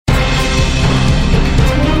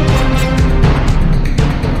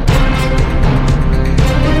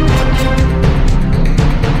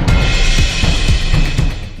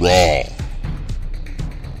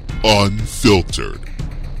Unfiltered,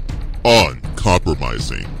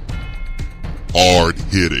 uncompromising,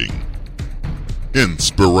 hard-hitting,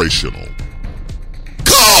 inspirational.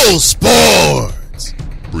 Cole Sportz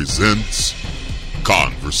presents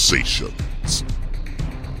Conversations.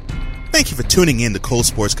 Thank you for tuning in to Cole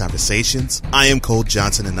Sportz Conversations. I am Cole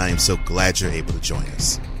Johnson, and I am so glad you're able to join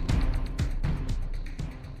us.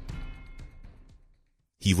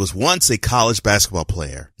 He was once a college basketball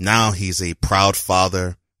player. Now he's a proud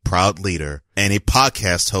father, proud leader, and a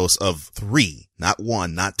podcast host of 3, not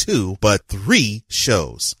 1, not 2, but 3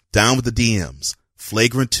 shows. Down with the DMs,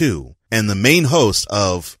 Flagrant 2, and the main host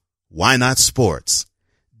of Why Not Sports.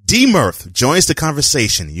 Murph joins the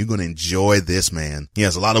conversation. You're going to enjoy this, man. He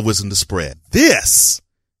has a lot of wisdom to spread. This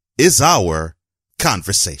is our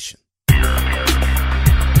conversation.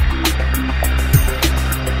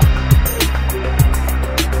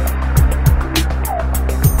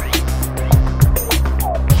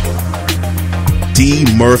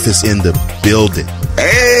 Murph is in the building.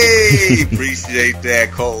 Hey, appreciate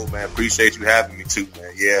that, Cole, man. Appreciate you having me too,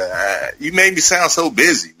 man. Yeah, you made me sound so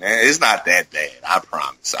busy, man. It's not that bad. I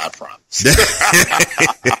promise.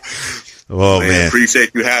 Oh, man.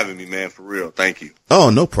 Appreciate you having me, man, for real. Thank you.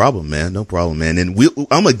 Oh, no problem, man. No problem, man. And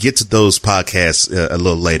I'm going to get to those podcasts a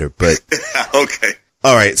little later, but. Okay.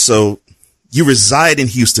 All right. So you reside in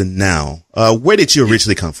Houston now. Where did you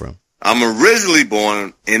originally come from? I'm originally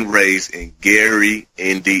born and raised in Gary,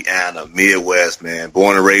 Indiana, Midwest, man.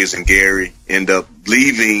 Born and raised in Gary. End up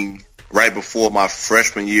leaving right before my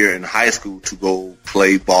freshman year in high school to go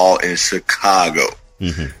play ball in Chicago.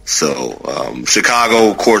 Mm-hmm. So, Chicago,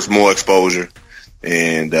 of course, more exposure.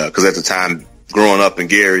 And, cause at the time growing up in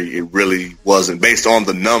Gary, it really wasn't based on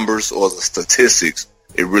the numbers or the statistics.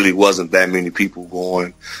 It really wasn't that many people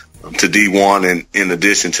going to D1. And in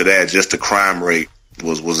addition to that, just the crime rate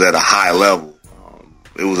was at a high level.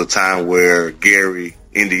 It was a time where Gary,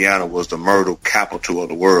 Indiana was the murder capital of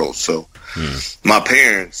the world. So my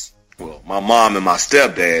parents, well, my mom and my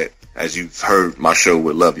stepdad, as you've heard my show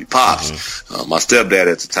with Love You Pops, my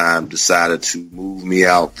stepdad at the time decided to move me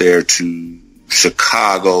out there to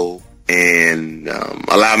Chicago and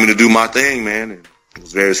allow me to do my thing, man. And I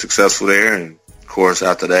was very successful there. And of course,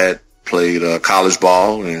 after that, played college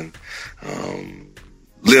ball and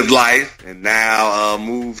lived life, and now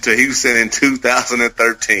moved to Houston in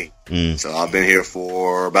 2013. So I've been here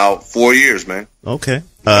for about 4 years, man. Okay.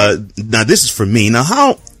 Now this is for me.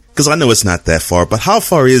 Now because I know it's not that far, but how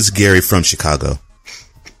far is Gary from Chicago?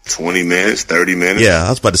 20 minutes, 30 minutes. Yeah, I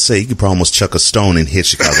was about to say, you could probably almost chuck a stone and hit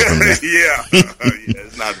Chicago from there. Yeah,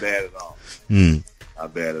 it's not bad at all.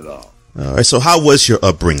 Not bad at all. All right, so how was your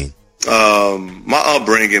upbringing? My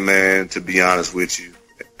upbringing, man, to be honest with you,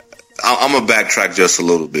 I'm going to backtrack just a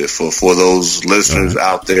little bit for those listeners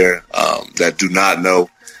out there that do not know.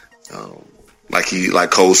 Like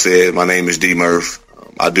Cole said, my name is D. Murph.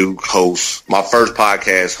 I do host. My first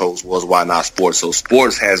podcast host was Why Not Sports. So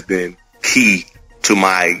sports has been key to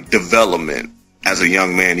my development as a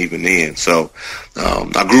young man even then. So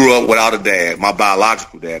I grew up without a dad, my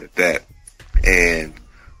biological dad at that. And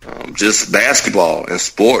just basketball and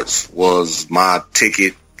sports was my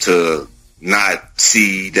ticket to not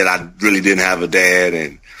see that I really didn't have a dad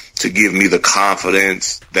and to give me the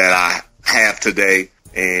confidence that I have today.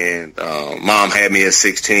 And mom had me at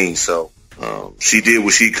 16, so she did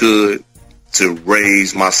what she could to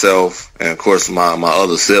raise myself and, of course, my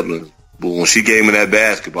other siblings. But when she gave me that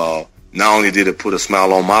basketball, not only did it put a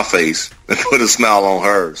smile on my face, it put a smile on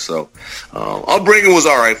hers. So upbringing was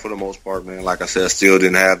all right for the most part, man. Like I said, I still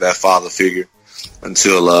didn't have that father figure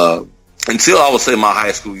until I would say my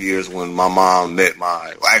high school years when my mom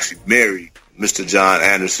married Mr. John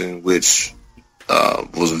Anderson, which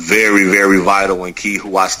was very, very vital and key,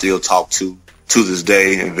 who I still talk to this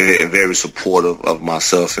day, and very supportive of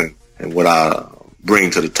myself and what I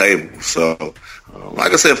bring to the table. So,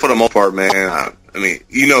 like I said, for the most part, man, I mean,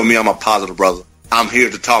 you know me, I'm a positive brother. I'm here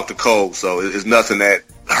to talk to Cole, so it's nothing that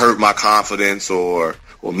hurt my confidence or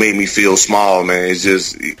made me feel small, man. It's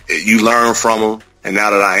just you learn from them, and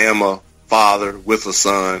now that I am a father with a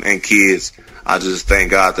son and kids, I just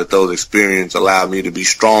thank God that those experiences allowed me to be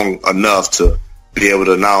strong enough to be able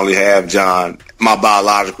to not only have John, my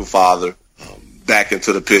biological father, back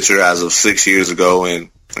into the picture as of 6 years ago, and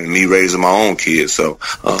me raising my own kids. So,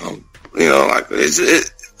 you know, like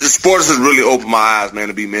sports has really opened my eyes, man,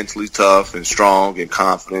 to be mentally tough and strong and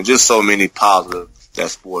confident. Just so many positives that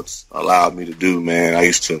sports allowed me to do, man. I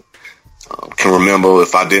used to can remember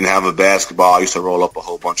if I didn't have a basketball, I used to roll up a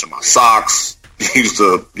whole bunch of my socks. Used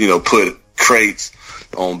to, put crates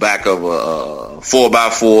on back of a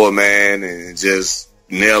 4x4, man, and just,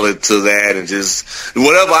 nail it to that and just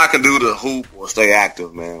whatever I can do to hoop or stay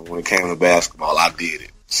active, man. When it came to basketball, I did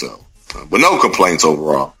it. So, but no complaints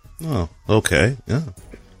overall. Oh, okay. Yeah.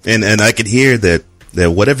 And I could hear that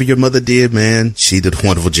whatever your mother did, man, she did a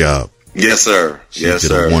wonderful job. Yes, sir. She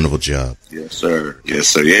did a wonderful job. Yes, sir. Yes,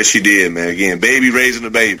 sir. Yes, she did, man. Again, baby raising a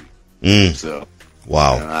baby. So,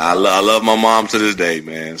 wow. I love my mom to this day,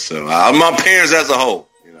 man. So, my parents as a whole,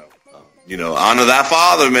 honor thy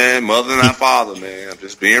father, man. Mother than thy father, man. I'm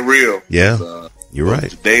just being real. Yeah, you're right.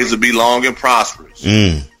 The days will be long and prosperous.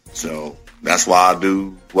 So, that's why I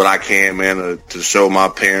do what I can, man, to show my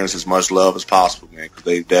parents as much love as possible, man, because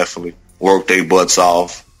they definitely worked their butts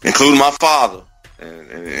off, including my father.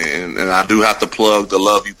 And I do have to plug the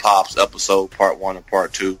Love You Pops episode, part 1 and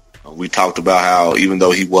part 2. We talked about how even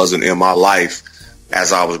though he wasn't in my life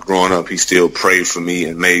as I was growing up, he still prayed for me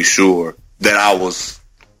and made sure that I was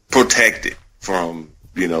protected from,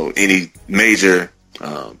 any major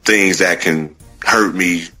things that can hurt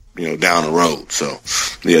me, down the road. So,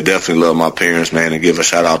 yeah, definitely love my parents, man, and give a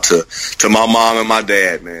shout out to my mom and my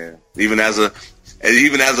dad, man. Even as a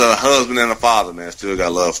husband and a father, man, still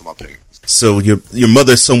got love for my parents. So your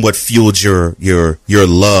mother somewhat fueled your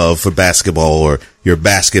love for basketball, or your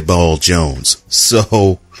basketball Jones.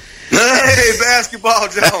 So, hey, basketball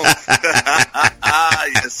Jones.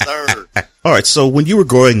 Yes, sir. All right. So when you were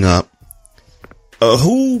growing up,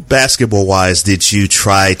 who basketball wise did you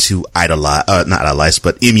try to idolize, not idolize,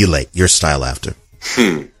 but emulate your style after?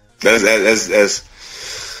 That's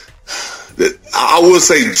I would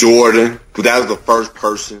say Jordan, because that was the first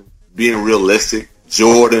person. Being realistic,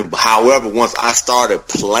 Jordan. However, once I started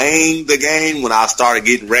playing the game, when I started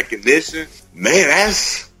getting recognition, man,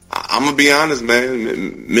 I'm going to be honest,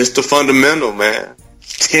 man, Mr. Fundamental, man.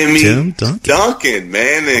 Tim Duncan,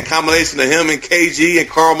 man, and a combination of him and KG and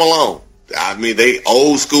Karl Malone. I mean, they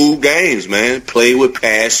old school games, man. Play with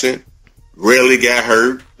passion, rarely got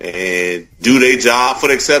hurt, and do their job, for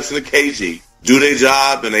the exception of KG. Do their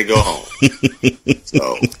job and they go home.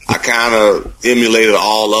 So I kind of emulated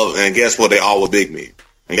all of it. And guess what? They all were big men.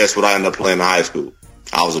 And guess what? I ended up playing in high school.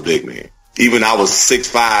 I was a big man. Even I was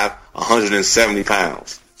 6'5", 170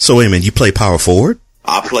 pounds. So wait a minute, you play power forward?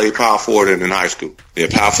 I played power forward in high school. Yeah,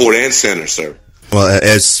 power forward and center, sir. Well,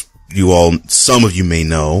 as some of you may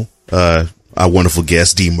know, our wonderful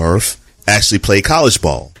guest, D. Murph, actually played college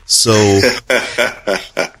ball. So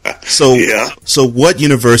what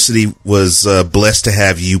university was blessed to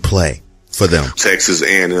have you play for them? Texas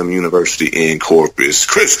A&M University in Corpus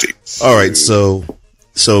Christi. All right, so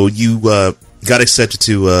you got accepted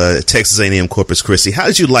to Texas A&M Corpus Christi. How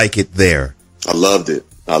did you like it there? I loved it.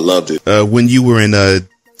 When you were in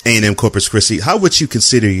A&M Corpus Christi, how would you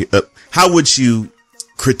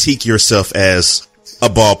critique yourself as a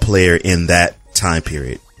ball player in that time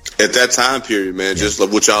period? At that time period, man, just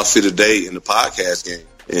like what y'all see today in the podcast game,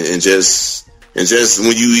 and just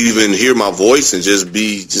when you even hear my voice and just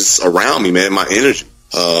be around me, man, my energy.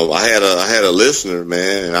 I had a listener,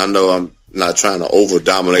 man, and I know I'm not trying to over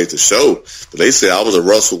dominate the show, but they said I was a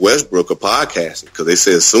Russell Westbrook of podcasting, because they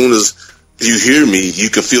said as soon as you hear me, you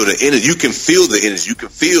can feel the energy. You can feel the energy. You can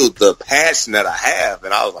feel the passion that I have,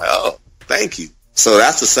 and I was like, oh, thank you. So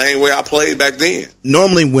that's the same way I played back then.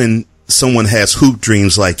 Normally, when someone has hoop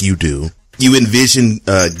dreams like you do, you envision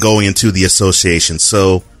going into the association.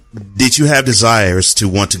 So did you have desires to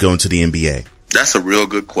want to go into the NBA? That's a real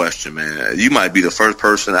good question, man. You might be the first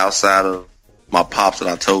person outside of my pops that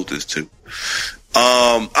I told this to.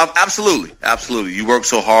 Absolutely. You work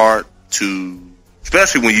so hard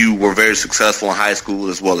especially when you were very successful in high school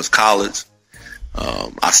as well as college.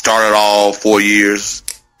 I started all 4 years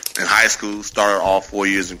in high school, started all 4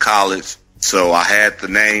 years in college. So I had the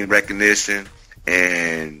name recognition,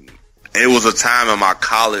 and it was a time in my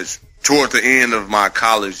college, toward the end of my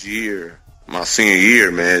college year, my senior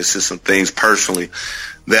year, man, it's just some things personally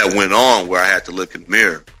that went on where I had to look in the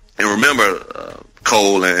mirror. And remember,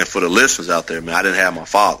 Cole, and for the listeners out there, man, I didn't have my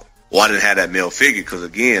father. Well, I didn't have that male figure because,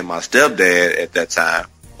 again, my stepdad at that time,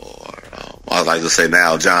 or I like to say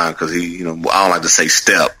now John, because I don't like to say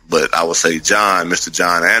step, but I would say John, Mr.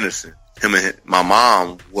 John Anderson. Him and my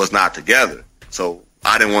mom was not together. So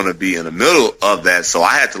I didn't want to be in the middle of that. So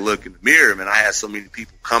I had to look in the mirror, man. I had so many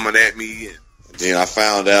people coming at me. And then I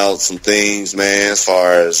found out some things, man, as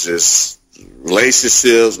far as just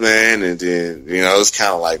relationships, man. And then, it's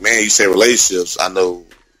kind of like, man, you say relationships. I know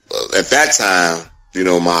at that time,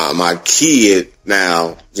 my kid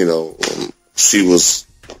now, she was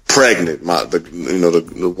pregnant,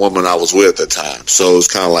 the woman I was with at the time. So it's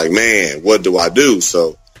kind of like, man, what do I do?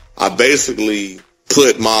 So I basically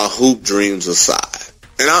put my hoop dreams aside.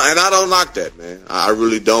 And I don't knock that, man. I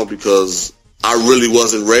really don't, because I really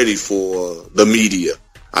wasn't ready for the media.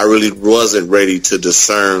 I really wasn't ready to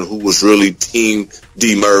discern who was really Team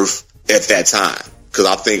D Murph at that time. Because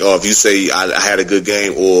I think, if you say I had a good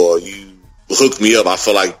game or you hooked me up, I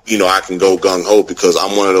feel like, I can go gung-ho because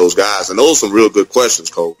I'm one of those guys. And those are some real good questions,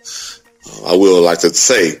 Cole. I will like to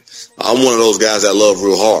say, I'm one of those guys that love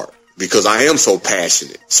real hard because I am so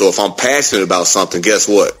passionate. So if I'm passionate about something, guess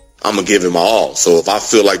what? I'm going to give it my all. So if I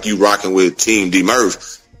feel like you rocking with Team D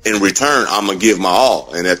Murph, in return, I'm going to give my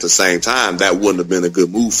all. And at the same time, that wouldn't have been a good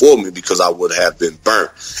move for me because I would have been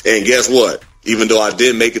burnt. And guess what? Even though I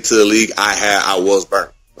didn't make it to the league, I was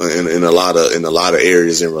burnt in a lot of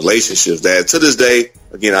areas in relationships that to this day,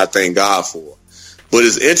 again, I thank God for. But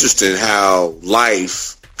it's interesting how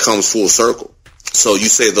life comes full circle. So you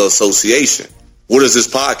say the association. What is this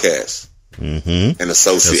podcast? Mm-hmm. An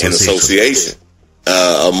association.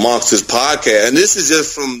 Amongst this podcast, and this is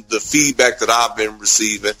just from the feedback that I've been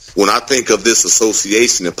receiving. When I think of this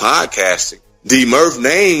association in podcasting, D Murph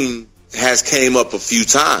name has came up a few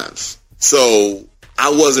times. So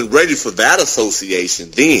I wasn't ready for that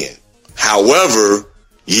association then. However,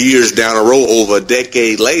 years down the road, over a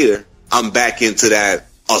decade later, I'm back into that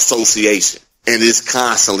association, and it's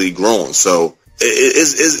constantly growing. So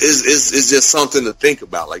it's just something to think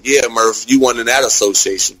about. Like, yeah, Murph, you weren't in that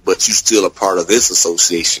association, but you still a part of this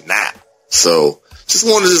association now. So just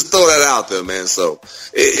wanted to throw that out there, man. So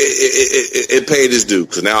it paid its due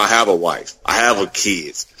because now I have a wife. I have a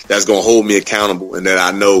kids that's going to hold me accountable, and that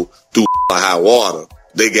I know through high water,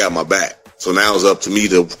 they got my back. So now it's up to me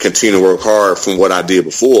to continue to work hard from what I did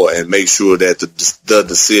before and make sure that the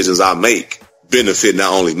decisions I make benefit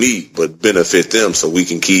not only me, but benefit them so we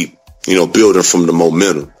can keep building from the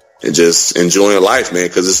momentum and just enjoying life, man,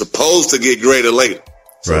 because it's supposed to get greater later.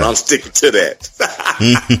 So right. I'm sticking to that.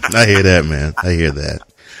 I hear that, man. I hear that.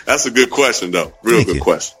 That's a good question, though. Real good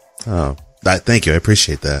question. Oh, thank you. I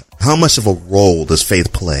appreciate that. How much of a role does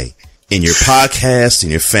faith play in your podcast, in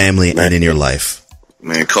your family, and in your life?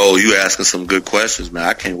 Man, Cole, you asking some good questions, man.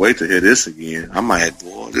 I can't wait to hear this again. I might,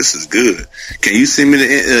 boy, this is good. Can you see me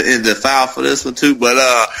in the file for this one too? But,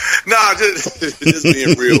 just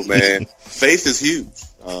being real, man. Faith is huge.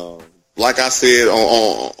 Like I said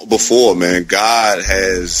on before, man,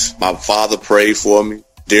 my father prayed for me,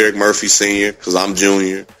 Derek Murphy Sr., because I'm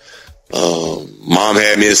junior. Mom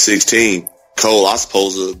had me at 16. Cole, I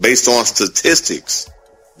suppose, based on statistics,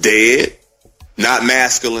 dead, not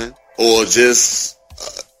masculine, or just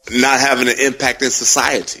not having an impact in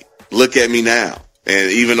society. Look at me now.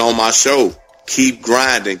 And even on my show, keep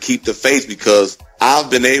grinding, keep the faith, because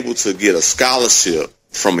I've been able to get a scholarship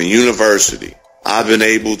from a university. I've been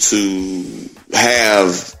able to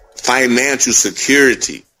have financial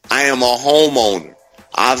security. I am a homeowner.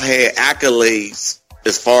 I've had accolades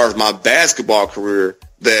as far as my basketball career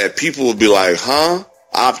that people will be like, huh?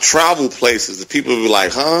 I've traveled places that people will be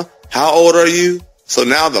like, huh? How old are you? So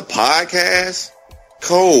now the podcast,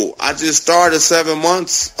 Cole, I just started 7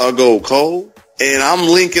 months ago, Cole, and I'm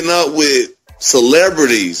linking up with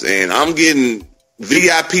celebrities and I'm getting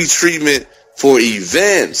VIP treatment for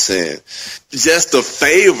events and just a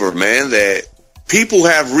favor, man, that people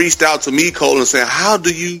have reached out to me, Cole, and saying, how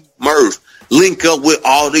do you, Murph, link up with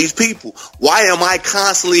all these people? Why am I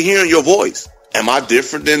constantly hearing your voice? Am I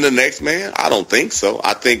different than the next man? I don't think so.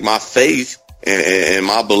 I think my faith and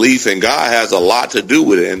my belief in God has a lot to do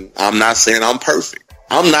with it. And I'm not saying I'm perfect.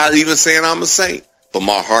 I'm not even saying I'm a saint, but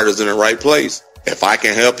my heart is in the right place. If I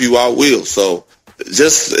can help you, I will. So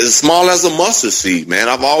just as small as a mustard seed, man,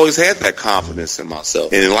 I've always had that confidence in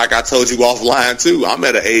myself. And like I told you offline too, I'm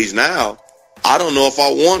at an age now, I don't know if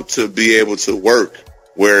I want to be able to work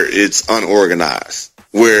where it's unorganized,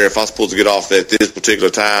 where if I'm supposed to get off at this particular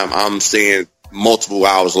time, I'm staying multiple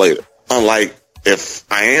hours later. Unlike if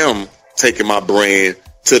I am taking my brand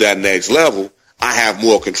to that next level, I have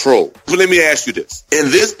more control. But let me ask you this.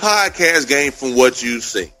 In this podcast game, from what you've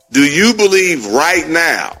seen, do you believe right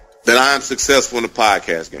now that I'm successful in the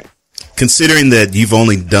podcast game? Considering that you've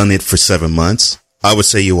only done it for 7 months, I would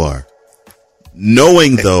say you are.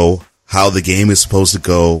 Knowing, though, how the game is supposed to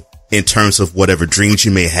go in terms of whatever dreams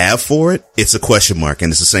you may have for it, it's a question mark,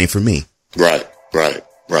 and it's the same for me. Right.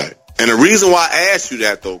 And the reason why I asked you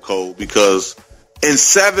that, though, Cole, because in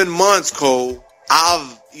 7 months, Cole,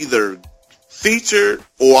 I've either featured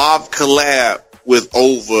or I've collabed with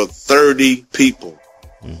over 30 people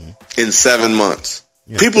in 7 months.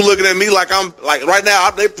 Yeah. People looking at me like I'm like right now.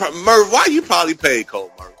 Murph, why you probably paid,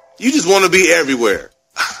 Cole? Murph, you just want to be everywhere.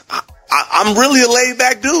 I'm really a laid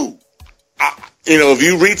back dude. If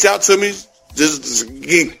you reach out to me, just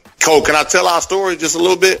Cole, can I tell our story just a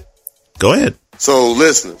little bit? Go ahead. So,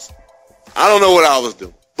 listeners, I don't know what I was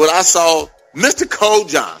doing, but I saw Mr. Cole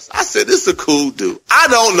Johnson. I said, this is a cool dude. I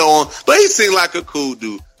don't know him, but he seemed like a cool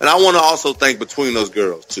dude. And I want to also thank Between Those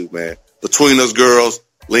Girls, too, man. Between Those Girls,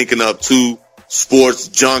 linking up two sports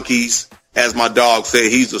junkies. As my dog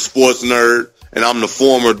said, he's a sports nerd, and I'm the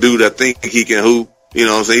former dude that think he can hoop. You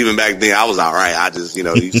know what I'm saying? Even back then, I was all right. I just,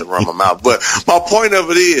 used to run my mouth. But my point of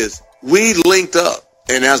it is, we linked up.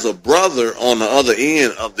 And as a brother on the other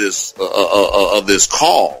end of this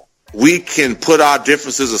call, we can put our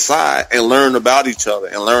differences aside and learn about each other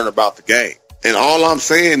and learn about the game. And all I'm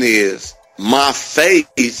saying is my faith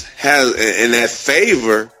and that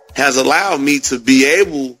favor has allowed me to be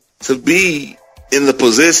able to be in the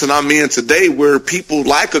position I'm in today where people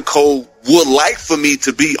like a Cole would like for me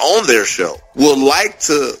to be on their show, would like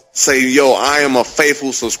to say, yo, I am a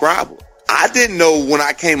faithful subscriber. I didn't know when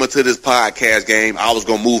I came into this podcast game I was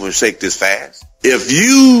going to move and shake this fast. If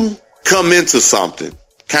you come into something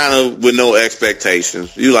kind of with no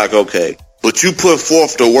expectations, you're like, okay, but you put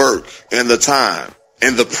forth the work and the time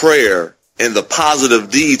and the prayer and the positive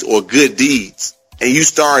deeds or good deeds, and you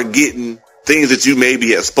start getting things that you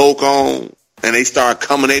maybe have spoke on and they start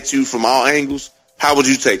coming at you from all angles, how would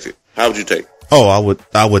you take it? How would you take it? Oh, I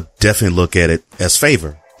would definitely look at it as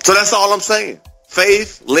favor. So that's all I'm saying.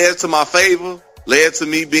 Faith led to my favor, led to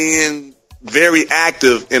me being very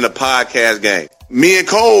active in the podcast game. Me and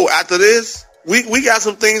Cole, after this, we got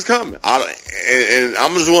some things coming. And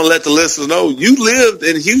I'm just want to let the listeners know, you lived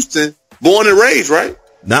in Houston, born and raised, right?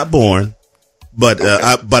 Not born, but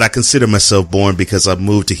I consider myself born because I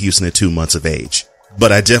moved to Houston at 2 months of age.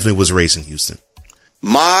 But I definitely was raised in Houston.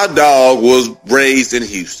 My dog was raised in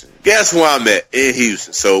Houston. Guess where I'm at? In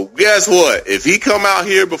Houston. So guess what? If he come out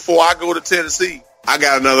here before I go to Tennessee, I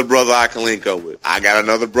got another brother I can link up with. I got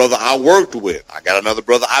another brother I worked with. I got another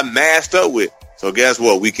brother I masked up with. So guess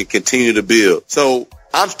what? We can continue to build. So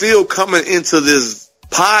I'm still coming into this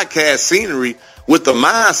podcast scenery with the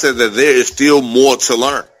mindset that there is still more to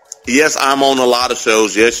learn. Yes, I'm on a lot of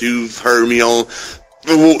shows. Yes, you've heard me on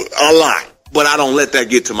a lot. But I don't let that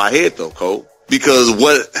get to my head, though, Cole. Because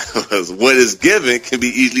what is given can be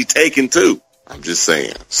easily taken, too. I'm just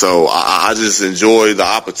saying. So I just enjoy the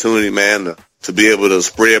opportunity, man, to be able to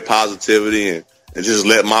spread positivity and just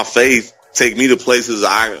let my faith take me to places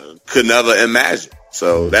I could never imagine.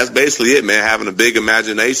 So that's basically it, man, having a big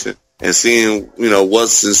imagination and seeing,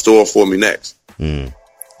 what's in store for me next. No,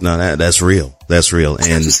 that's real. That's real.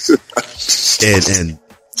 And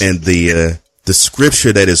the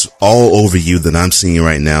scripture that is all over you that I'm seeing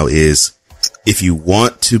right now is, if you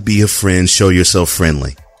want to be a friend, show yourself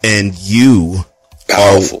friendly. And you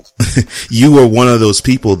are one of those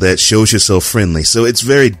people that shows yourself friendly. So it's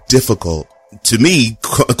very difficult, to me,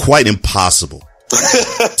 quite impossible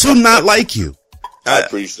to not like you. I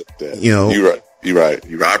appreciate that. You're right.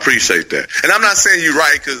 I appreciate that. And I'm not saying you're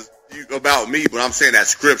right about me, but I'm saying that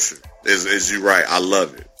scripture is you right. I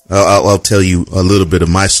love it. I'll tell you a little bit of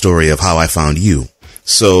my story of how I found you.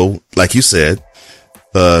 So, like you said,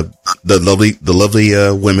 the lovely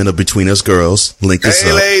women of Between Us Girls linked us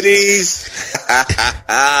up. Hey, ladies.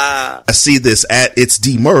 I see this at It's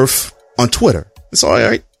D Murph on Twitter. It's all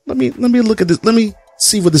right. Let me look at this. Let me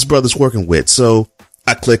see what this brother's working with. So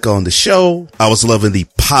I click on the show. I was loving the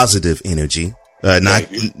positive energy.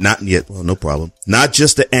 Not yet. Well, no problem. Not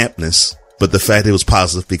just the ampness, but the fact it was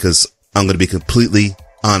positive, because I'm going to be completely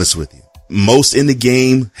honest with you. Most in the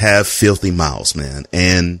game have filthy mouths, man.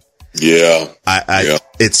 And yeah,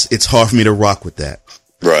 it's hard for me to rock with that.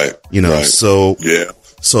 Right. Right. So, yeah.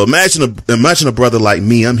 So imagine a brother like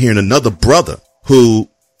me. I'm hearing another brother who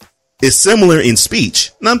is similar in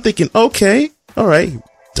speech. And I'm thinking, okay, all right.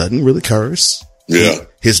 Doesn't really curse. Yeah.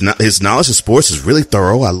 His knowledge of sports is really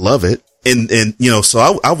thorough. I love it. And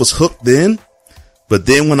so I was hooked then, but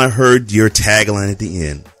then when I heard your tagline at the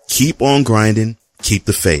end, keep on grinding, keep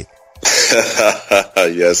the faith.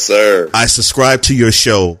 Yes, sir. I subscribe to your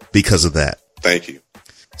show because of that. Thank you.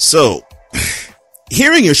 So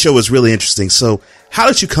hearing your show is really interesting. So how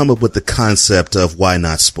did you come up with the concept of Why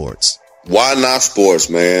Not Sports? Why Not Sports,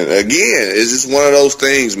 man? Again, it's just one of those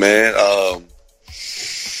things, man.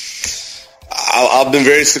 I've been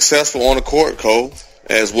very successful on the court, Cole,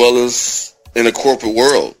 as well as in the corporate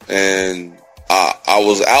world. And I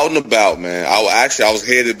was out and about, man. I was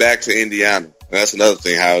headed back to Indiana. And that's another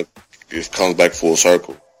thing, how it comes back full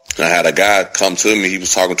circle. I had a guy come to me. He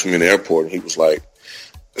was talking to me in the airport, and he was like,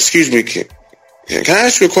 excuse me, can I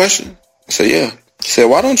ask you a question? I said, yeah. He said,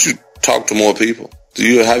 why don't you talk to more people?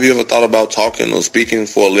 Have you ever thought about talking or speaking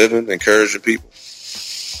for a living, encouraging people?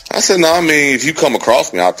 I said, no, I mean, if you come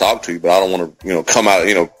across me, I'll talk to you, but I don't want to, come out,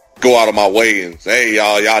 go out of my way and say,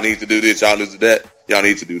 hey, y'all need to do this, y'all need to do that, y'all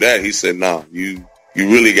need to do that. He said, no, you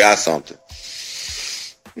really got something.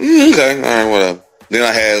 Okay, all right, whatever. Then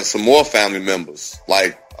I had some more family members,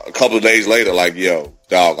 like a couple of days later, like, yo,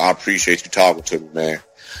 dog, I appreciate you talking to me, man.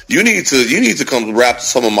 You need to come rap to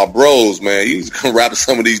some of my bros, man. You need to come rap to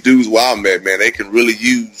some of these dudes where I'm at, man. They can really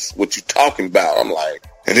use what you're talking about. I'm like,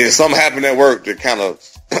 and then something happened at work that kind of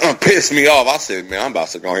pissed me off. I said, man, I'm about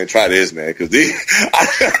to go ahead and try this, man. Cause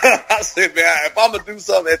I said, man, if I'm going to do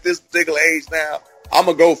something at this particular age now, I'm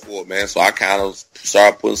going to go for it, man. So I kind of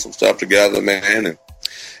started putting some stuff together, man.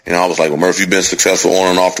 And I was like, well, Murph, you've been successful on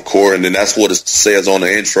and off the court. And then that's what it says on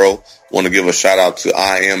the intro. Want to give a shout out to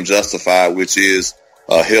I Am Justified, which is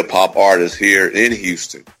a hip hop artist here in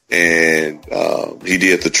Houston. And he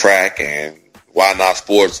did the track, and Why Not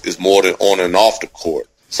Sports is more than on and off the court.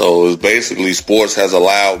 So it's basically Sportz has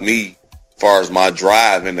allowed me, as far as my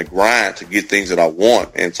drive and the grind, to get things that I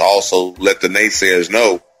want, and to also let the naysayers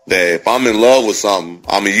know that if I'm in love with something,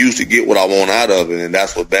 I'm going to usually get what I want out of it. And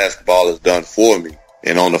that's what basketball has done for me.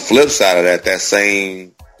 And on the flip side of that, that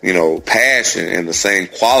same, passion and the same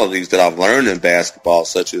qualities that I've learned in basketball,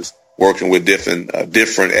 such as working with different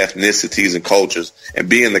ethnicities and cultures and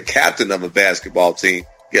being the captain of a basketball team,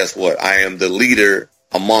 guess what? I am the leader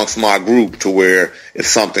amongst my group, to where if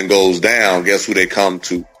something goes down, guess who they come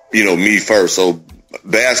to? Me first. So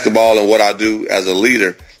basketball and what I do as a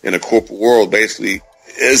leader in the corporate world basically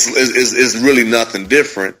is really nothing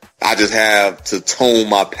different. I just have to tone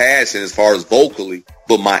my passion as far as vocally,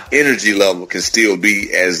 but my energy level can still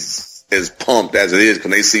be as pumped as it is.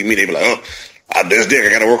 Because they see me, they be like, oh, this dick, I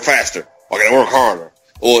got to work faster. I got to work harder.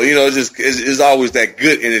 Or, it's always that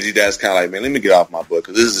good energy that's kind of like, man, let me get off my butt.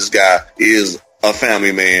 Because this guy is a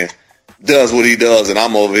family man, does what he does, and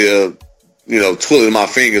I'm over here, twiddling my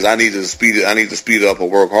fingers. I need to speed it up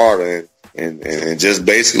and work harder. And just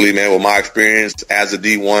basically, man, with my experience as a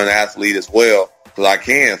D1 athlete as well, because I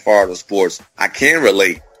can, as far as sports, I can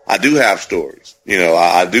relate. I do have stories.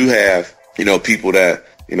 I do have, people that,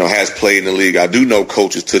 has played in the league. I do know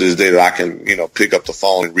coaches to this day that I can, pick up the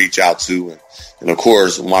phone and reach out to. And of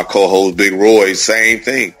course, my co-host, Big Roy, same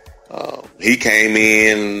thing. He came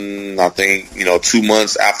in, I think, 2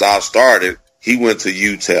 months after I started. He went to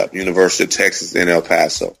UTEP, University of Texas in El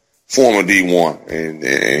Paso, former D1,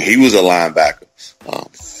 and he was a linebacker,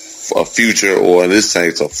 a future, or in this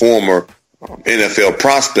case, a former NFL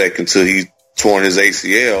prospect until he torn his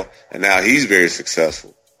ACL, and now he's very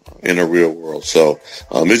successful in the real world. So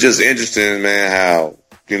it's just interesting, man, how,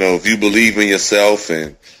 if you believe in yourself,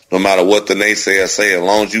 and no matter what the naysayers say, as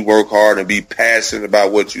long as you work hard and be passionate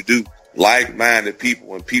about what you do, like-minded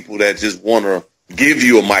people and people that just want to give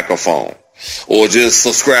you a microphone or just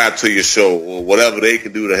subscribe to your show or whatever they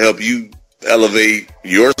can do to help you elevate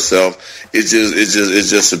yourself, it's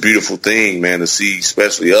just a beautiful thing, man, to see,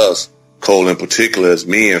 especially us, Cole in particular, as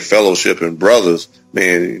me and fellowship and brothers,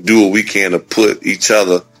 man, do what we can to put each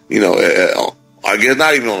other, I guess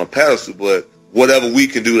not even on a pedestal, but whatever we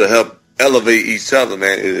can do to help elevate each other,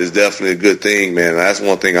 man, is definitely a good thing, man. That's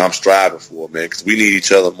one thing I'm striving for, man, because we need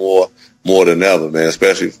each other more than ever, man,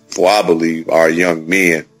 especially for, I believe, our young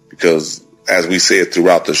men, because as we said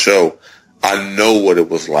throughout the show, I know what it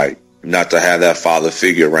was like not to have that father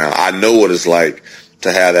figure around. I know what it's like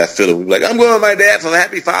to have that feeling. Like, I'm going with my dad for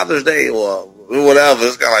Happy Father's Day or whatever.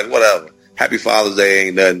 It's kind of like, whatever. Happy Father's Day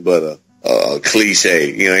ain't nothing but a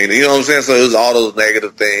cliche. You know what I'm saying? So it was all those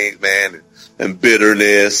negative things, man, and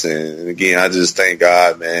bitterness. And again, I just thank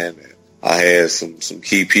God, man. I had some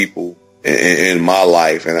key people in my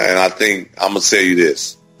life. And I think I'm going to tell you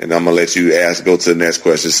this, and I'm going to let you go to the next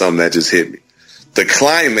question, something that just hit me. The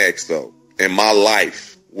climax, though, in my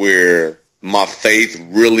life where my faith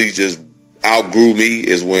really just outgrew me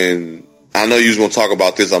is when, I know you was going to talk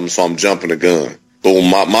about this, so I'm jumping the gun. But when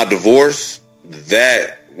my divorce,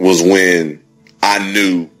 that was when I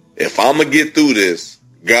knew if I'm going to get through this,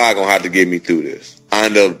 God going to have to get me through this. I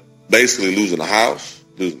ended up basically losing the house,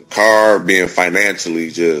 losing the car, being financially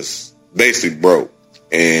just basically broke.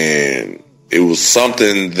 And it was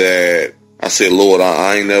something that I said, Lord,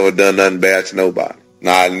 I ain't never done nothing bad to nobody.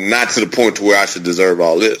 Now, not to the point to where I should deserve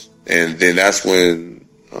all this. And then that's when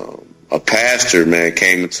a pastor, man,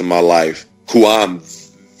 came into my life who I'm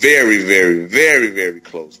very, very, very, very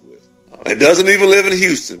close with. It doesn't even live in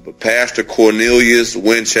Houston, but Pastor Cornelius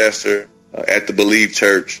Winchester at the Believe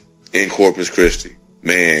Church in Corpus Christi,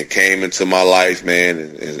 man, came into my life, man,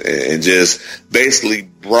 and just basically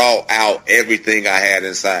brought out everything I had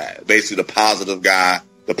inside. Basically the positive guy,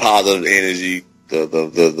 the positive energy,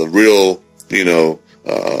 the real,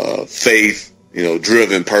 faith,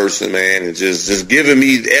 driven person, man, and just giving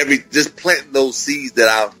me just planting those seeds that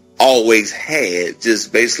I've always had,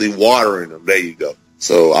 just basically watering them. There you go.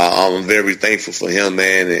 So I'm very thankful for him,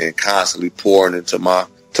 man, and constantly pouring into my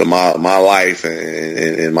to my life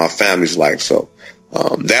and my family's life. So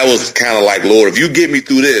that was kind of like, Lord, if you get me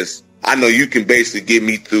through this, I know you can basically get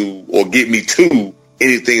me through or get me to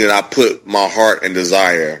anything that I put my heart and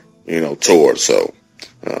desire, towards. So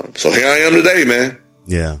here I am today, man.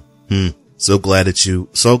 Yeah. So glad that you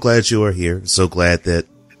are here. So glad that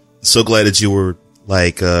you were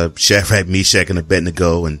like Shadrach, Meshach, and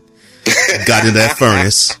Abednego and got in that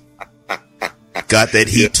furnace, got that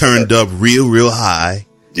heat turned up real high.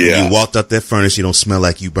 Yeah. When you walked out that furnace, you don't smell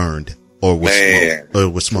like you burned or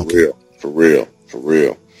was smoking. For real.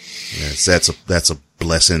 Yes, that's a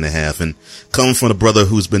blessing and a half. And coming from a brother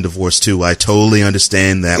who's been divorced too, I totally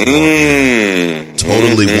understand that walk.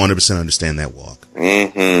 Totally 100% understand that walk.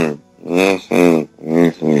 Now,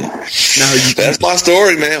 that's my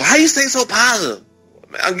story, man. How you stay so positive?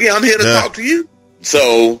 Again, I'm here to talk to you.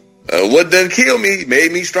 So what doesn't kill me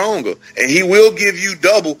made me stronger. And he will give you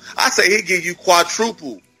double. I say he'll give you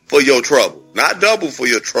quadruple for your trouble. Not double for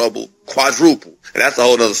your trouble, quadruple. And that's a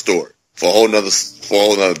whole nother story for a whole nother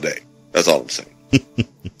day. That's all I'm saying.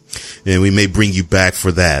 And we may bring you back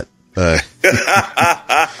for that.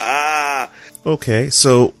 Okay,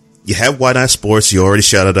 so you have White Eye Sports. You already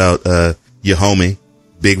shouted out your homie,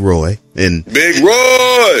 Big Roy. And Big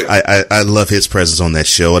Roy! I love his presence on that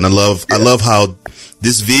show. And I love how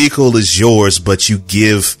this vehicle is yours, but you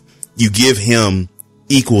give him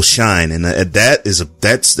equal shine. And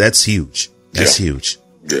that's huge. That's huge.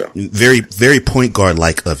 Yeah. Very, very point guard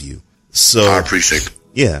like of you. So I appreciate it.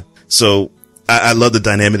 Yeah. So I love the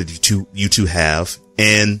dynamic that you two have.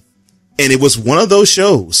 And it was one of those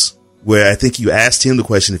shows where I think you asked him the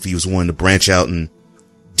question if he was willing to branch out and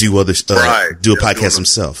do other stuff, do a podcast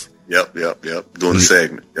himself. Yep. Doing the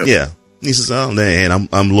segment. Yep. Yeah. And he says, "Oh man,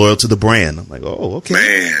 I'm loyal to the brand." I'm like, "Oh, okay."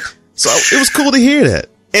 Man. So it was cool to hear that.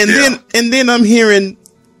 And then I'm hearing,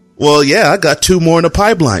 well, yeah, I got 2 more in the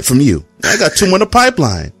pipeline from you. I got 2 more in the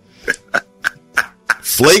pipeline.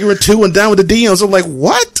 Flagrant 2 and Down with the DMs. I'm like,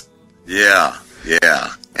 what? Yeah.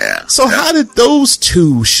 So how did those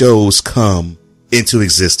 2 shows come into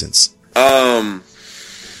existence?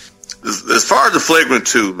 As far as the Flagrant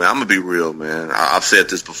 2, man, I'm gonna be real, man. I've said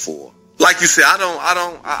this before. Like you said,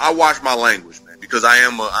 I watch my language, man, because I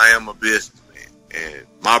am a businessman, and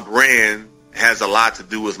my brand has a lot to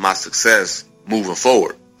do with my success moving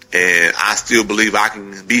forward. And I still believe I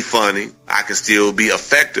can be funny. I can still be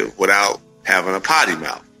effective without having a potty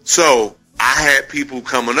mouth. So I had people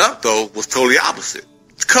coming up, though, was totally opposite.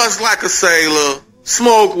 Cuss like a sailor,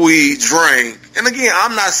 smoke weed, drink. And again,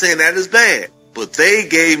 I'm not saying that is bad, but they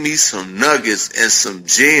gave me some nuggets and some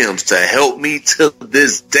gems to help me to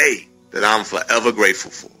this day that I'm forever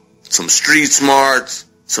grateful for. Some street smarts,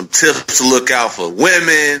 some tips to look out for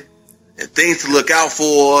women, and things to look out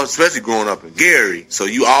for, especially growing up in Gary. So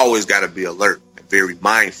you always got to be alert and very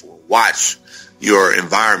mindful. Watch your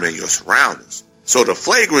environment, your surroundings. So the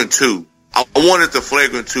Flagrant 2, I wanted the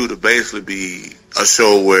Flagrant 2 to basically be a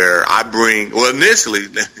show where I bring, well, initially,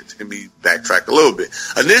 let me backtrack a little bit.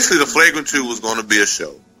 Initially, the Flagrant 2 was going to be a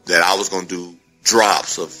show that I was going to do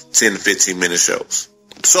drops of 10 to 15 minute shows.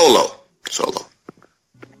 Solo.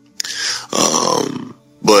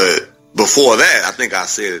 But before that, I think I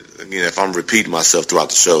said it again, if I'm repeating myself throughout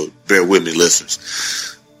the show, bear with me,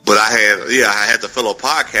 listeners. But I had the fellow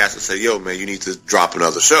podcaster say, yo, man, you need to drop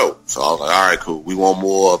another show. So I was like, all right, cool. We want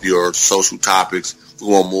more of your social topics. We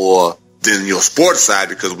want more than your sports side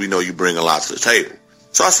because we know you bring a lot to the table.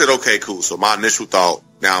 So I said, okay, cool. So my initial thought,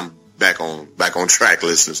 now I'm back on track,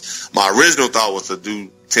 listeners. My original thought was to do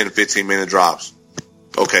 10 to 15 minute drops.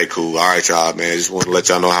 Okay, cool. All right, y'all, man. Just want to let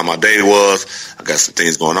y'all know how my day was. I got some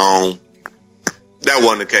things going on. That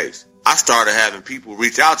wasn't the case. I started having people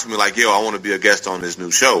reach out to me like, yo, I want to be a guest on this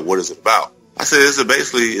new show. What is it about? I said,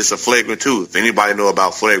 it's a Flagrant 2. If anybody know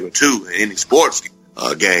about Flagrant 2 in any sports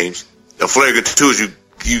games, the Flagrant 2 is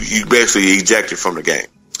you basically ejected from the game.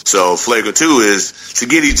 So Flagrant 2 is to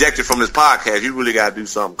get ejected from this podcast, you really got to do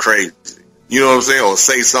something crazy. You know what I'm saying? Or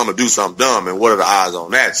say something or do something dumb. And what are the odds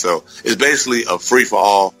on that? So it's basically a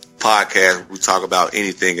free-for-all podcast. We talk about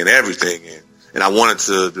anything and everything. And I wanted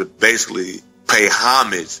to basically pay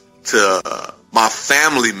homage to my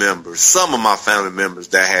family members, some of my family members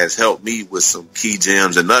that has helped me with some key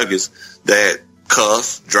gems and nuggets that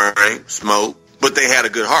cuss, drink, smoke, but they had a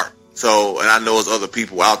good heart. So, and I know there's other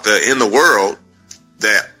people out there in the world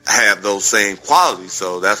that have those same qualities.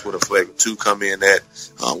 So that's where the Flagrant 2 come in at,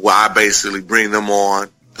 where I basically bring them on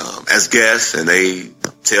as guests and they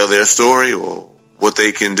tell their story or what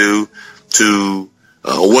they can do to,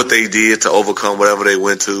 what they did to overcome whatever they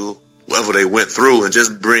went through, and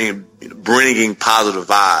just bringing positive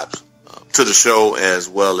vibes to the show as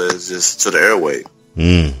well as just to the airway.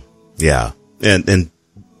 Yeah. And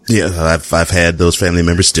yeah, I've had those family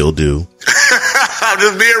members, still do. I'm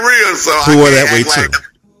just being real. So who are that way too?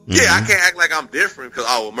 Yeah, I can't act like I'm different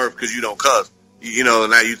because, Murph, because you don't cuss.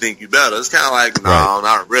 Now you think you better. It's kind of like, no,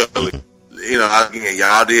 not really. Again,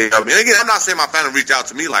 y'all did. I mean, again, I'm not saying my family reached out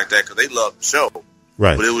to me like that because they love the show.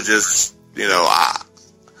 Right. But it was just,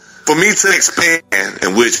 for me to expand,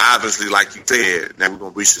 and which obviously, like you said, now we're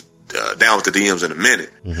going to reach down with the DMs in a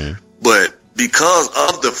minute. But because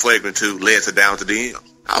of the Flagrant 2 led to down with the DMs,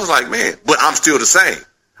 I was like, man, but I'm still the same.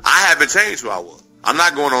 I haven't changed who I was. I'm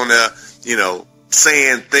not going on there,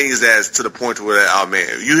 saying things that's to the point to where, oh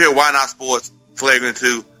man, you hear Why Not Sports, Flagrant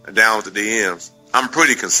 2, and down with the DMs. I'm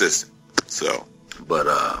pretty consistent. So, but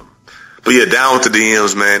yeah, down with the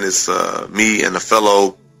DMs, man. It's me and a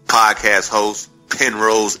fellow podcast host,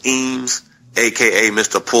 Penrose Eames, aka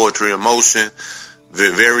Mr. Poetry in Motion.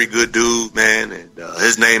 Very good dude, man. And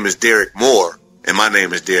his name is Derek Moore, and my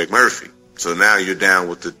name is Derek Murphy. So now you're down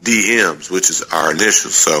with the DMs, which is our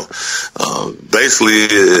initials. So basically,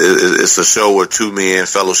 it's a show where two men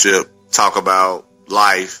fellowship, talk about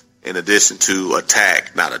life in addition to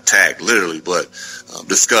not attack literally, but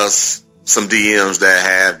discuss some DMs that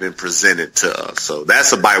have been presented to us. So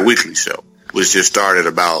that's a bi-weekly show, which just started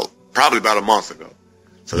probably about a month ago.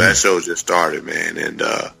 So that show just started, man. And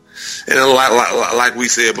like we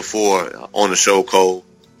said before on the show, Cole,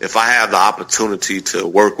 if I have the opportunity to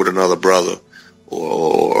work with another brother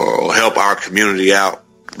or help our community out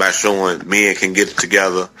by showing men can get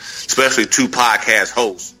together, especially two podcast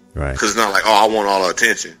hosts, right? Because it's not like, I want all the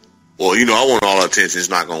attention, or I want all the attention. It's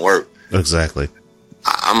not going to work. Exactly.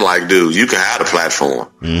 I'm like, dude, you can have the platform.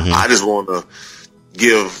 I just want to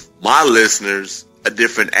give my listeners a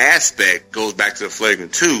different aspect. Goes back to the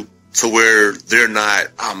Flagrant 2. To where they're not,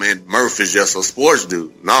 man, Murph is just a sports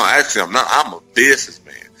dude. No, actually, I'm not. I'm a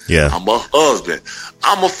businessman. Yeah. I'm a husband.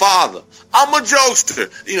 I'm a father. I'm a jokester.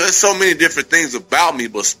 There's so many different things about me,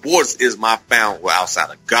 but sports is my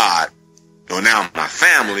outside of God. Now my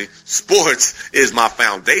family, sports is my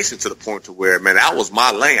foundation to the point to where, man, that was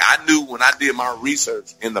my lane. I knew when I did my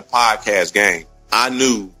research in the podcast game, I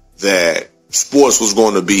knew that sports was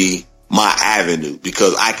going to be my avenue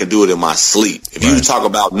because I can do it in my sleep. If you talk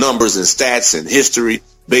about numbers and stats and history,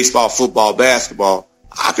 baseball, football, basketball,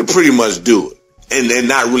 I can pretty much do it and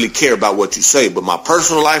not really care about what you say. But my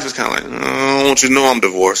personal life is kind of like, I don't want you to know I'm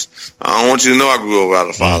divorced. I don't want you to know I grew up without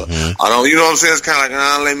a father. I don't, you know what I'm saying? It's kind of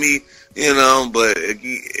like, let me, but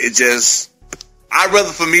it just, I'd rather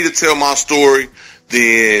for me to tell my story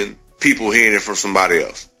than people hearing it from somebody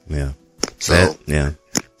else. Yeah. So,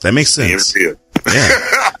 that makes sense. Yeah.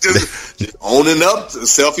 just owning up,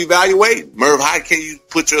 self-evaluate. Murph, how can you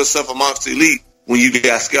put yourself amongst the elite when you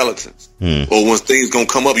got skeletons? Or when things going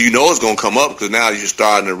to come up, it's going to come up because now you're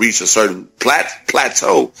starting to reach a certain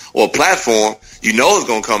plateau or platform. It's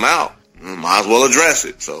going to come out. Might as well address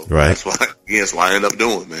it. So that's why I end up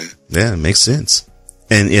doing, man. Yeah, it makes sense.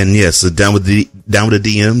 And yes, so down with the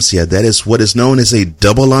DMs. Yeah, that is what is known as a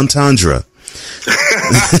double entendre.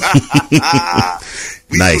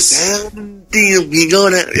 Nice. We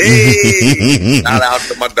gonna shout out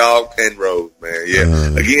to my dog Penrose, man.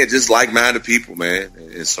 Yeah, again, just like-minded people, man,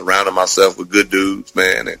 and surrounding myself with good dudes,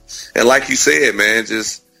 man. And like you said, man,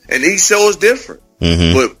 and each show is different,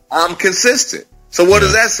 but I'm consistent. So what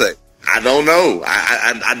does that say? I don't know.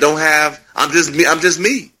 I don't have. I'm just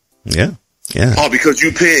me. Yeah. Yeah. Oh, because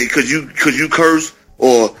you pay, because you curse,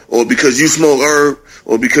 or because you smoke herb,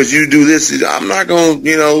 or because you do this. I'm not going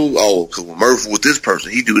to, because Murph with this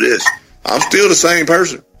person, he do this. I'm still the same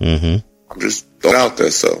person. I'm just throwing out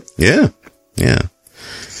there. So yeah.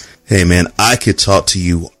 Hey man, I could talk to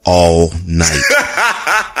you all night.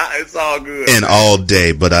 It's all good, and all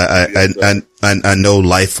day, but I know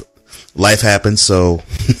life happens, so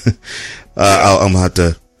I'm gonna have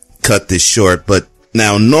to cut this short. But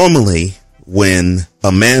now, normally, when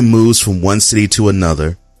a man moves from one city to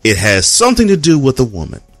another, it has something to do with a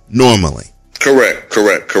woman. Normally, correct.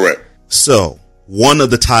 So one of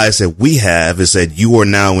the ties that we have is that you are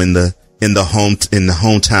now in the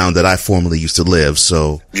hometown that I formerly used to live.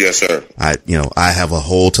 So yes, sir. I have a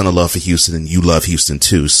whole ton of love for Houston, and you love Houston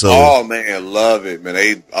too. So man, love it,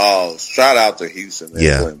 man. Shout out to Houston,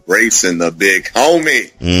 man, for embracing the big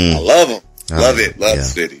homie. I love them. Love it. Love the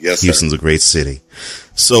city. Yes, sir. Houston's a great city.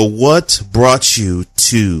 So what brought you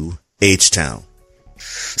to H-Town?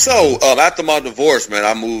 So after my divorce, man,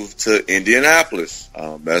 I moved to Indianapolis.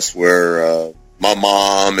 That's where my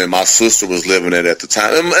mom and my sister was living at the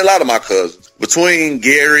time, and a lot of my cousins. Between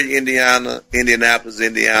Gary, Indiana, Indianapolis,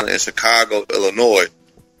 Indiana, and Chicago, Illinois,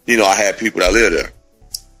 I had people that lived there.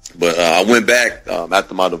 But I went back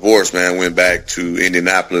after my divorce, man. Went back to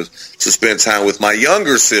Indianapolis to spend time with my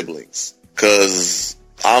younger siblings because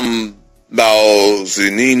I'm about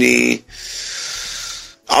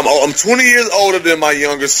I'm 20 years older than my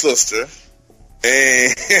younger sister,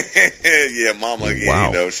 and yeah, mama again.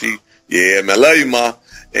 Wow. You know, man, I love you, ma.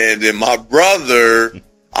 And then my brother,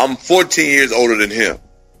 I'm 14 years older than him,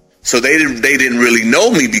 so they didn't really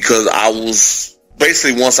know me because I was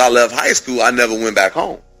basically, once I left high school, I never went back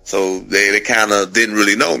home. So they kind of didn't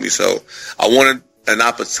really know me. So I wanted an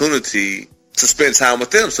opportunity to spend time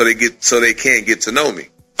with them so they can get to know me.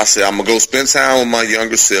 I said, I'm going to go spend time with my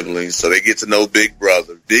younger siblings so they get to know big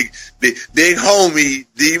brother, big homie,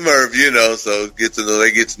 D Murph, you know, so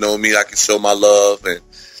they get to know me. I can show my love. And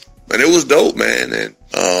it was dope, man. And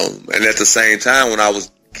at the same time, when I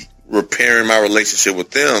was repairing my relationship with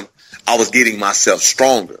them, I was getting myself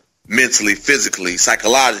stronger. Mentally, physically,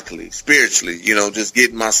 psychologically, spiritually, you know, just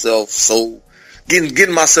getting myself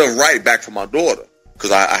right back for my daughter,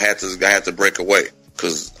 because I had to break away,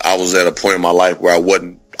 because I was at a point in my life where I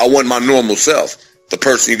wasn't my normal self. The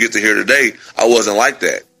person you get to hear today, I wasn't like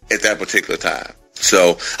that at that particular time.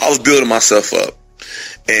 So I was building myself up,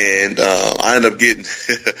 and I ended up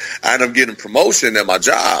getting promotion at my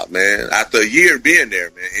job, man. After a year being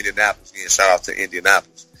there, man, Indianapolis. Again, shout out to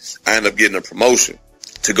Indianapolis. I ended up getting a promotion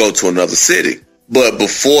to go to another city. But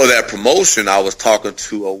before that promotion, I was talking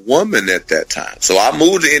to a woman at that time. So I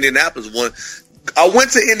moved to Indianapolis. I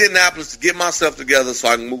went to Indianapolis to get myself together so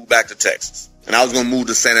I can move back to Texas. And I was going to move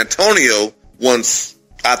to San Antonio once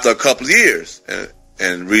after a couple of years.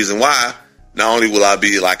 And the reason why, not only will I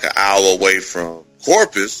be like an hour away from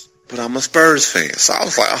Corpus, but I'm a Spurs fan. So I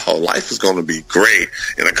was like, oh, life is going to be great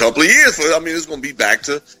in a couple of years. I mean, it's going to be back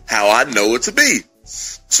to how I know it to be.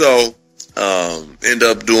 So end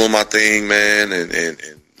up doing my thing, man, and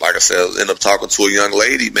like I said, end up talking to a young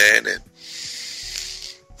lady, man, and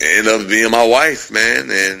end up being my wife, man.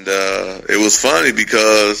 And it was funny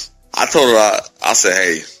because I told her, I said,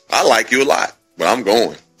 hey, I like you a lot, but I'm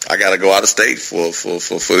going. I got to go out of state for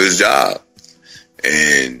this job.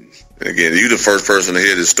 And again, you're the first person to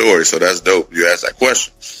hear this story, so that's dope. You asked that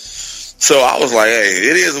question. So I was like, hey,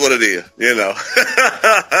 it is what it is, you know.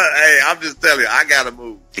 Hey, I'm just telling you, I got to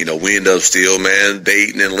move. You know, we end up still, man,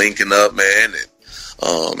 dating and linking up, man.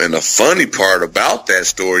 And the funny part about that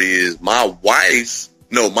story is my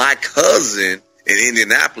cousin in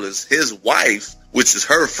Indianapolis, his wife, which is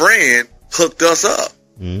her friend, hooked us up.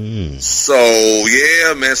 So,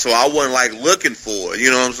 yeah, man, so I wasn't like looking for it,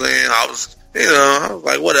 you know what I'm saying? I was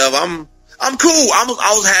like, whatever, I'm cool. I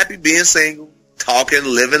was happy being single, talking,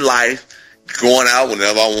 living life, going out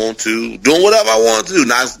whenever I want to, doing whatever I want to do.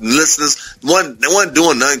 Not listeners, wasn't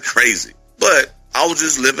doing nothing crazy, but I was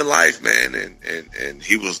just living life, man. And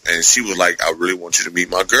she was like, I really want you to meet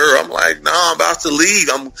my girl. I'm like, no, I'm about to leave.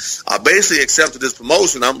 I basically accepted this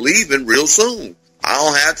promotion. I'm leaving real soon. I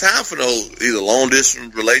don't have time for no either long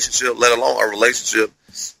distance relationship, let alone a relationship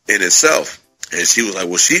in itself. And she was like,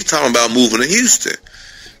 well, she's talking about moving to Houston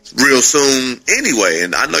real soon anyway.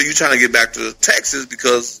 And I know you're trying to get back to Texas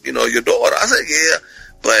because, you know, your daughter. I said, yeah,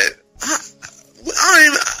 but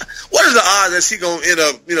what is the odds that she going to end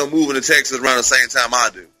up, you know, moving to Texas around the same time I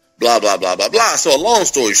do? Blah, blah, blah, blah, blah. So a long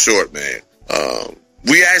story short, man,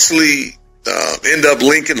 we actually end up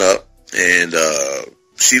linking up, and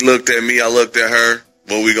she looked at me, I looked at her.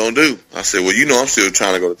 What we going to do? I said, well, you know, I'm still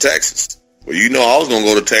trying to go to Texas. Well, you know, I was going to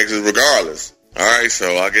go to Texas regardless. All right,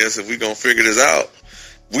 so I guess if we're going to figure this out,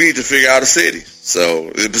 we need to figure out a city. So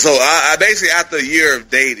I basically, after a year of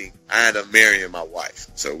dating, I ended up marrying my wife.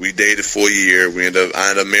 So we dated for a year. I ended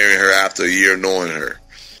up marrying her after a year of knowing her.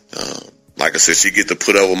 Like I said, she get to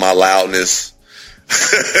put up with my loudness.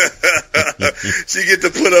 She get to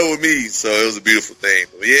put up with me. So it was a beautiful thing.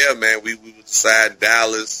 But yeah, man, we would decide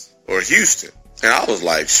Dallas or Houston. And I was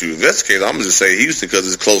like, shoot, if that's the case, I'm going to just say Houston because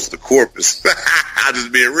it's close to Corpus. I'm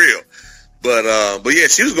just being real. But yeah,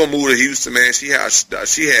 she was going to move to Houston, man. She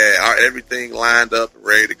had everything lined up and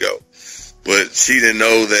ready to go. But she didn't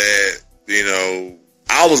know that, you know,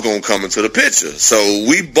 I was going to come into the picture. So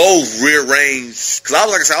we both rearranged, because I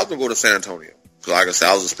was going to go to San Antonio. Because like I said,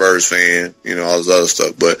 I was a Spurs fan, you know, all this other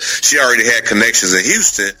stuff. But she already had connections in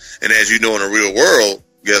Houston. And as you know, in the real world,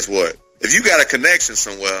 guess what? If you got a connection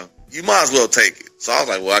somewhere, you might as well take it. So I was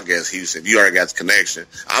like, well, I guess Houston, if you already got the connection,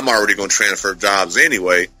 I'm already going to transfer jobs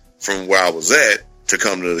anyway from where I was at to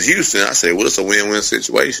come to Houston. I said, well, it's a win-win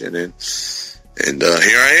situation. And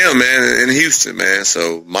here I am, man, in Houston, man.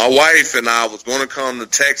 So my wife and I was going to come to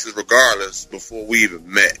Texas regardless before we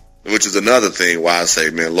even met, which is another thing why I say,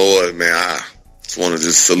 man, Lord, man, I just want to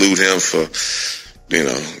just salute him for You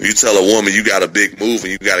know, you tell a woman you got a big move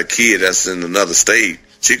and you got a kid that's in another state,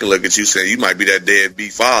 she can look at you saying you might be that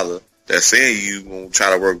deadbeat father that's saying you won't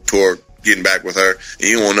try to work toward getting back with her and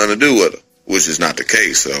you don't want nothing to do with her, which is not the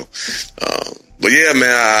case. So, but yeah, man,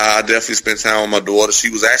 I definitely spent time with my daughter. She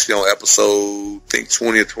was actually on episode, I think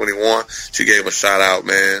 20 or 21. She gave a shout out,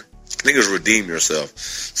 man. I think it was Redeem Yourself.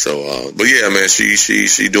 So, but yeah, man,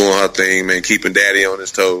 she doing her thing, man, keeping daddy on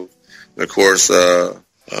his toes. And of course,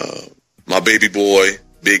 my baby boy,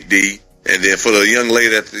 Big D. And then for the young lady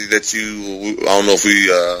that you, I don't know if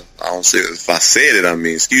if I said it,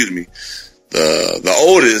 excuse me. The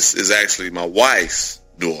oldest is actually my wife's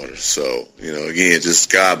daughter. So, you know, again,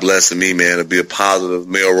 just God blessing me, man, to be a positive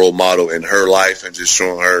male role model in her life and just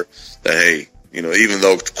showing her that, hey, you know, even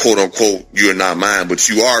though, quote unquote, you're not mine, but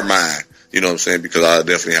you are mine. You know what I'm saying? Because I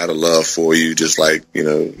definitely had a love for you, just like, you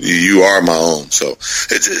know, you are my own. So,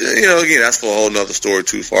 it's, you know, again, that's for a whole nother story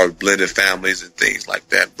too, as far as blended families and things like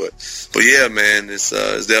that. But yeah, man, it's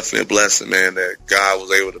definitely a blessing, man, that God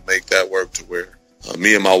was able to make that work to where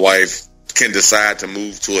me and my wife can decide to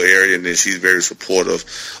move to an area, and then she's very supportive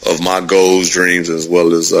of my goals, dreams, as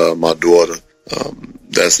well as my daughter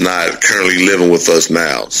that's not currently living with us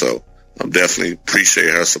now. So I'm definitely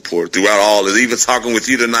appreciate her support throughout all this. Even talking with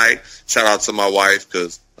you tonight, shout out to my wife,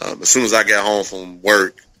 because as soon as I got home from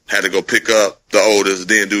work, had to go pick up the oldest,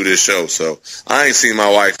 then do this show. So I ain't seen my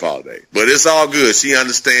wife all day, but it's all good. She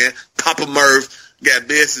understand. Papa Murph got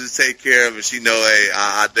business to take care of, and she know, hey,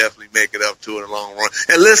 I definitely make it up to it in the long run.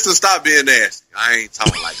 And listen, stop being nasty. I ain't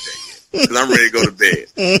talking like that yet, because I'm ready to go to bed.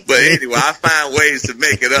 But anyway, I find ways to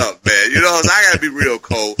make it up, man. You know, I got to be real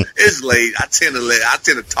cold. It's late. I tend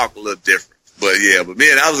to talk a little different. But yeah, but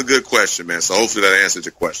man, that was a good question, man. So hopefully that answered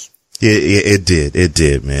your question. Yeah, it did. It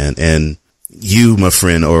did, man. And you, my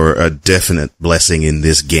friend, are a definite blessing in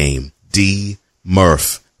this game. D.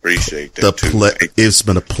 Murph. Appreciate that. It's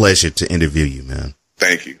been a pleasure to interview you, man.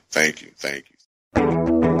 Thank you.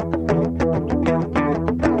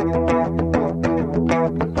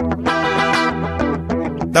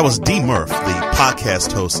 That was D. Murph, the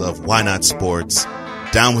podcast host of Why Not Sports,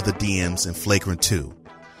 Down with the DMs, and Flagrant 2.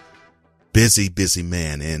 Busy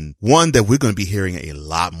man, and one that we're going to be hearing a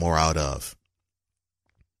lot more out of.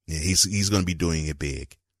 Yeah, he's going to be doing it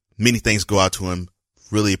big. Many things go out to him.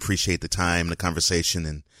 Really appreciate the time, the conversation,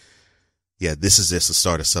 and yeah, this is just the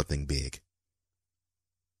start of something big.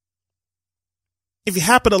 If you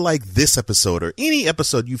happen to like this episode or any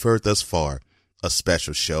episode you've heard thus far, a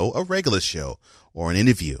special show, a regular show, or an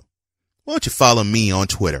interview, why don't you follow me on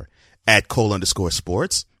Twitter at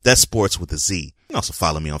 @Cole_Sports. That's sports with a Z. You can also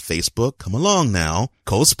follow me on Facebook. Come along now.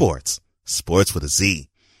 Cole Sports. Sports with a Z.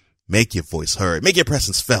 Make your voice heard. Make your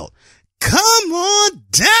presence felt. Come on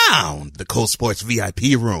down the Cole Sports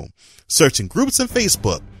VIP room. Search in groups on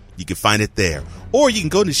Facebook. You can find it there. Or you can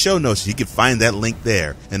go to the show notes. You can find that link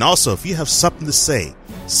there. And also, if you have something to say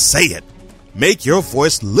it. Make your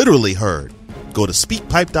voice literally heard. Go to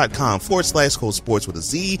speakpipe.com/Cole Sports with a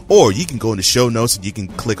Z, or you can go in the show notes and you can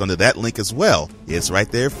click onto that link as well. It's right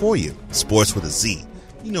there for you. Sports with a Z.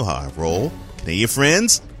 You know how I roll. Canadian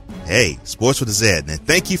friends? Hey, Sports with a Z. And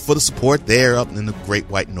thank you for the support there up in the Great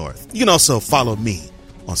White North. You can also follow me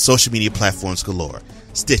on social media platforms galore.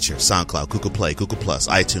 Stitcher, SoundCloud, Google Play, Google Plus,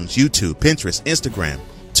 iTunes, YouTube, Pinterest, Instagram,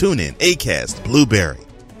 TuneIn, Acast, Blueberry.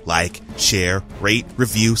 Like, share, rate,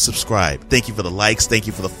 review, subscribe. Thank you for the likes. Thank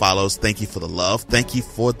you for the follows. Thank you for the love. Thank you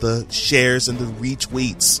for the shares and the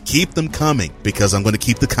retweets. Keep them coming, because I'm going to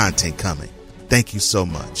keep the content coming. Thank you so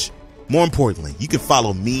much. More importantly, you can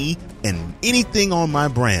follow me and anything on my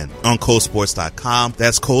brand on ColeSports.com.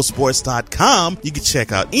 That's ColeSports.com. You can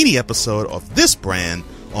check out any episode of this brand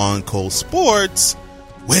on Cole Sports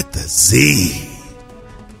with the Z.com.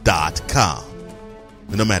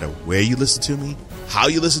 No matter where you listen to me, how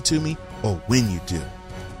you listen to me, or when you do,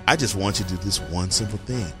 I just want you to do this one simple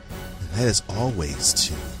thing, and that is always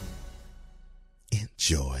to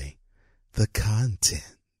enjoy the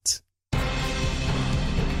content.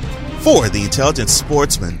 For the Intelligent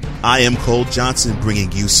Sportsman, I am Cole Johnson,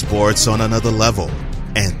 bringing you sports on another level,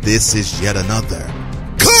 and this is yet another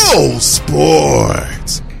Cole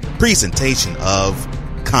Sports presentation of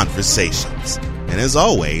Conversations. And as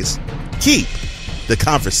always, keep the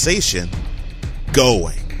conversation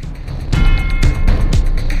going.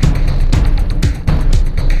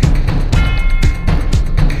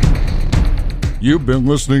 You've been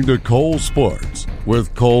listening to Cole Sports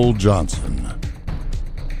with Cole Johnson.